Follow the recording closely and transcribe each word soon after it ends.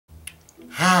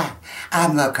Hi,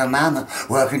 I'm LOCO Mama.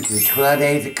 Welcome to the 12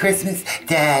 Days of Christmas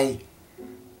Day.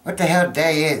 What the hell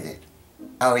day is it?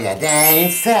 Oh yeah, day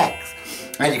is sex.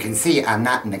 As you can see, I'm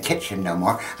not in the kitchen no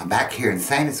more. I'm back here in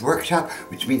Santa's workshop,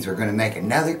 which means we're going to make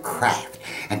another craft.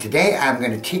 And today I'm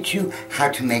going to teach you how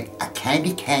to make a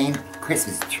candy cane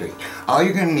Christmas tree. All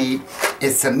you're going to need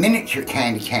is some miniature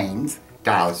candy canes,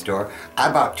 dollar store.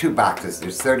 I bought 2 boxes.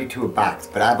 There's 32 a box,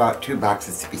 but I bought 2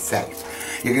 boxes to be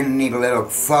safe. You're going to need a little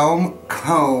foam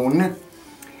cone.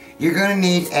 You're going to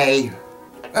need a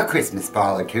Christmas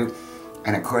ball or 2,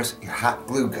 and of course your hot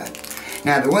glue gun.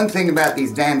 Now the one thing about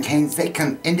these damn canes, they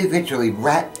come individually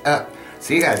wrapped up,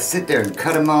 so you got to sit there and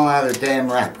cut them all out of the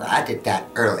damn wrapper. I did that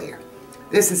earlier.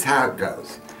 This is how it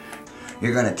goes.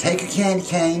 You're going to take a candy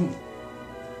cane.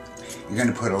 You're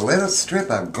going to put a little strip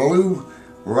of glue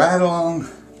right along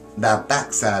the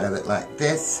back side of it like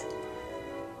this.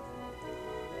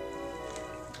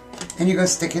 And you're going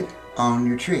to stick it on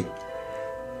your tree.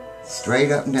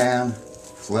 Straight up and down,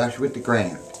 flush with the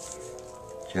ground.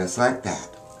 Just like that.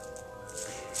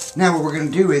 Now what we're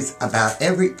going to do is about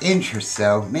every inch or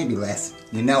so, maybe less.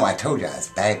 You know I told you I was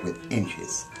bad with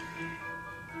inches.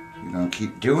 You're going to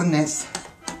keep doing this.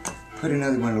 Put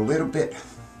another one a little bit,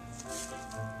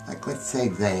 like let's say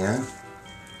there.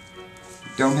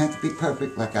 Don't have to be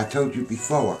perfect like I told you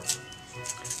before.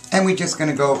 And we're just going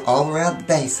to go all around the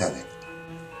base of it.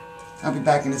 I'll be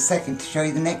back in a second to show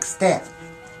you the next step.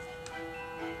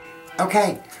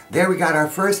 Okay, there we got our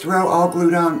first row all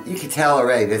glued on. You can tell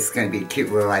already this is going to be a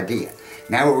cute little idea.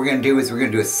 Now what we're going to do is we're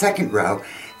going to do a second row,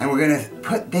 and we're going to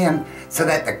put them so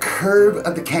that the curve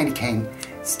of the candy cane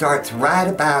starts right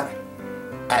about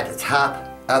at the top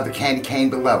of the candy cane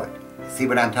below it. See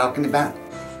what I'm talking about?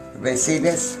 Everybody see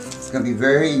this? It's going to be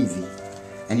very easy.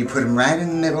 And you put them right in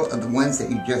the middle of the ones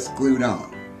that you just glued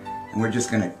on. And we're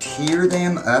just going to tear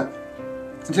them up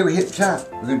until we hit the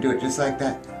top. We're going to do it just like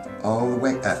that, all the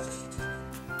way up.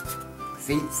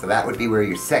 See? So that would be where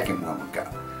your second one would go.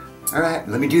 Alright,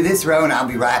 let me do this row and I'll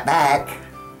be right back.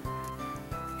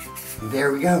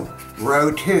 There we go.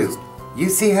 Row 2. You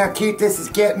see how cute this is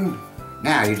getting?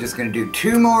 Now you're just going to do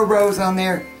 2 more rows on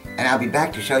there and I'll be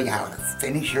back to show you how to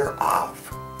finish her off.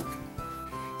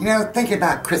 You know, thinking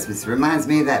about Christmas reminds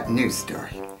me of that news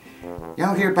story.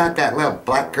 Y'all hear about that little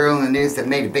black girl in the news that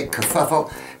made a big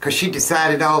kerfuffle because she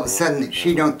decided all of a sudden that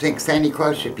she don't think Santa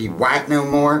Claus should be white no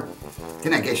more?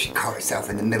 Then I guess she caught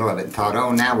herself in the middle of it and thought,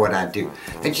 oh, now what I do?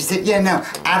 Then she said, yeah, no,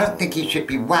 I don't think he should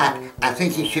be white. I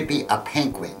think he should be a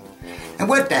penguin. And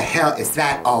what the hell is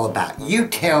that all about? You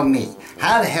tell me.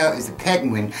 How the hell is a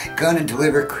penguin gonna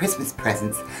deliver Christmas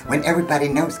presents when everybody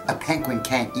knows a penguin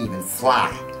can't even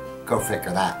fly? Go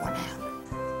figure that one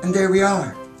out. And there we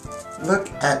are.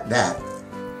 Look at that.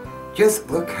 Just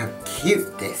look how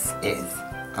cute this is.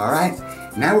 Alright?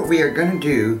 Now what we are gonna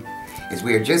do is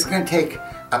we are just gonna take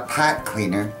a pipe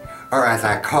cleaner, or as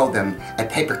I called them, a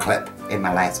paper clip in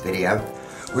my last video.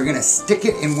 We're going to stick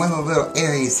it in one of the little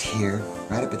areas here,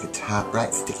 right up at the top,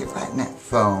 right? Stick it right in that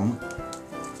foam.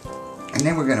 And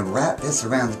then we're going to wrap this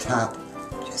around the top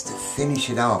just to finish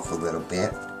it off a little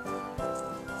bit.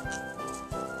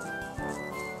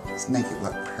 Just make it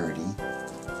look pretty.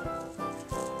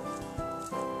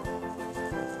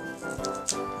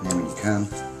 And then when you come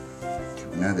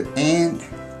to another end,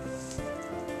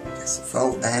 just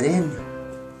fold that in,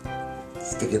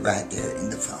 stick it right there in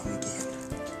the foam again.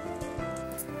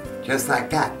 Just like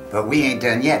that, but we ain't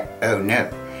done yet, oh no.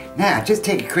 Now, just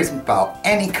take a Christmas ball,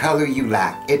 any color you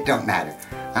like, it don't matter.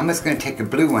 I'm just gonna take a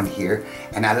blue one here,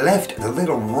 and I left the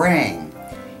little ring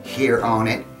here on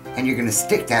it, and you're gonna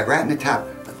stick that right in the top,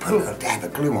 but put a little dab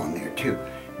of glue on there too.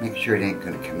 Make sure it ain't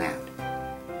gonna come out.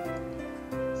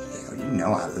 Yeah, you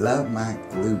know I love my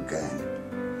glue gun.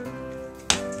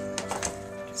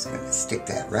 Just going to stick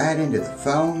that right into the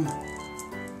foam,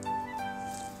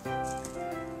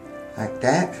 like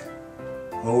that.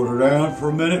 Hold her down for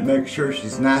a minute, make sure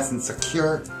she's nice and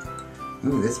secure.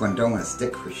 Ooh, this one don't want to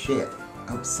stick for shit.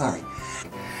 Oh, sorry.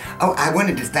 Oh, I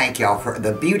wanted to thank y'all for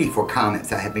the beautiful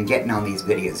comments I have been getting on these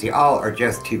videos. Y'all are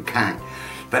just too kind.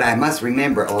 But I must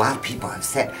remember, a lot of people have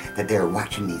said that they're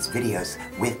watching these videos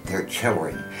with their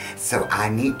children. So I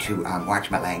need to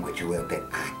watch my language a little bit,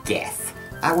 I guess.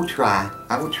 I will try.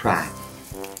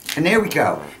 And there we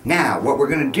go. Now, what we're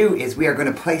going to do is we are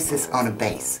going to place this on a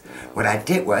base. What I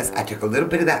did was, I took a little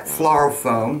bit of that floral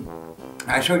foam.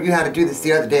 I showed you how to do this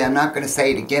the other day. I'm not going to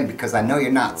say it again because I know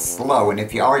you're not slow. And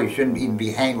if you are, you shouldn't even be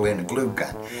handling a glue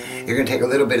gun. You're going to take a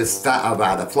little bit of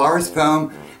the florist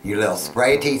foam, your little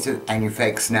spray adhesive, and your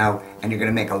fake snow. And you're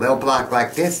going to make a little block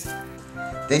like this.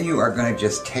 Then you are going to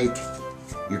just take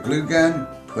your glue gun,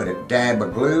 put a dab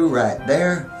of glue right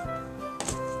there.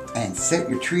 and set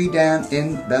your tree down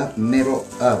in the middle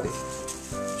of it.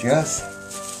 Just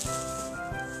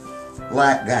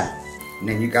like that. And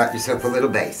then you got yourself a little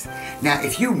base. Now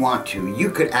if you want to, you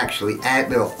could actually add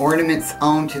little ornaments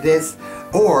onto this,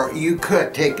 or you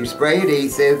could take your spray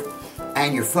adhesive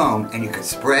and your foam, and you could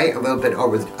spray a little bit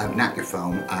over, not your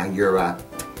foam, your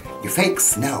fake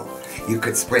snow. You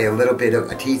could spray a little bit of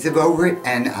adhesive over it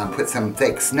and put some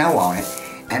fake snow on it,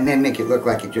 and then make it look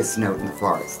like it just snowed in the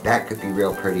forest. That could be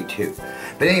real pretty too.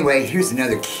 But anyway, here's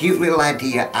another cute little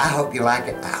idea. I hope you like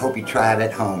it. I hope you try it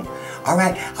at home. All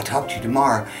right, I'll talk to you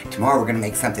tomorrow. Tomorrow we're gonna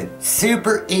make something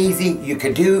super easy you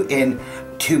could do in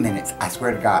 2 minutes. I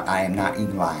swear to God, I am not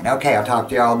even lying. Okay, I'll talk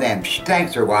to y'all then. Psh,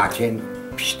 thanks for watching.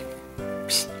 Psh,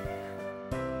 psh.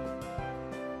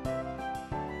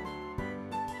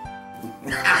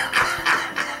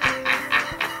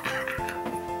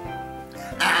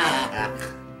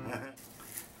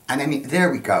 And I mean, there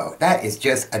we go. That is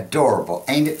just adorable,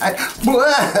 ain't it?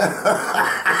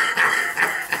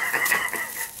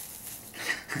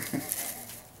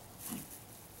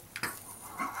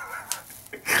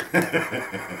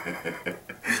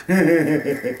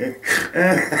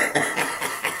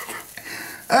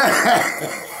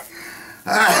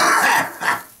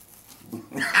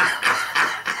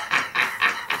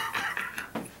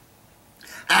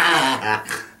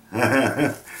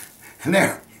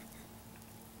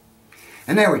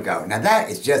 And there we go. Now that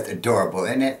is just adorable,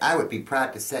 isn't it? I would be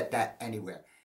proud to set that anywhere.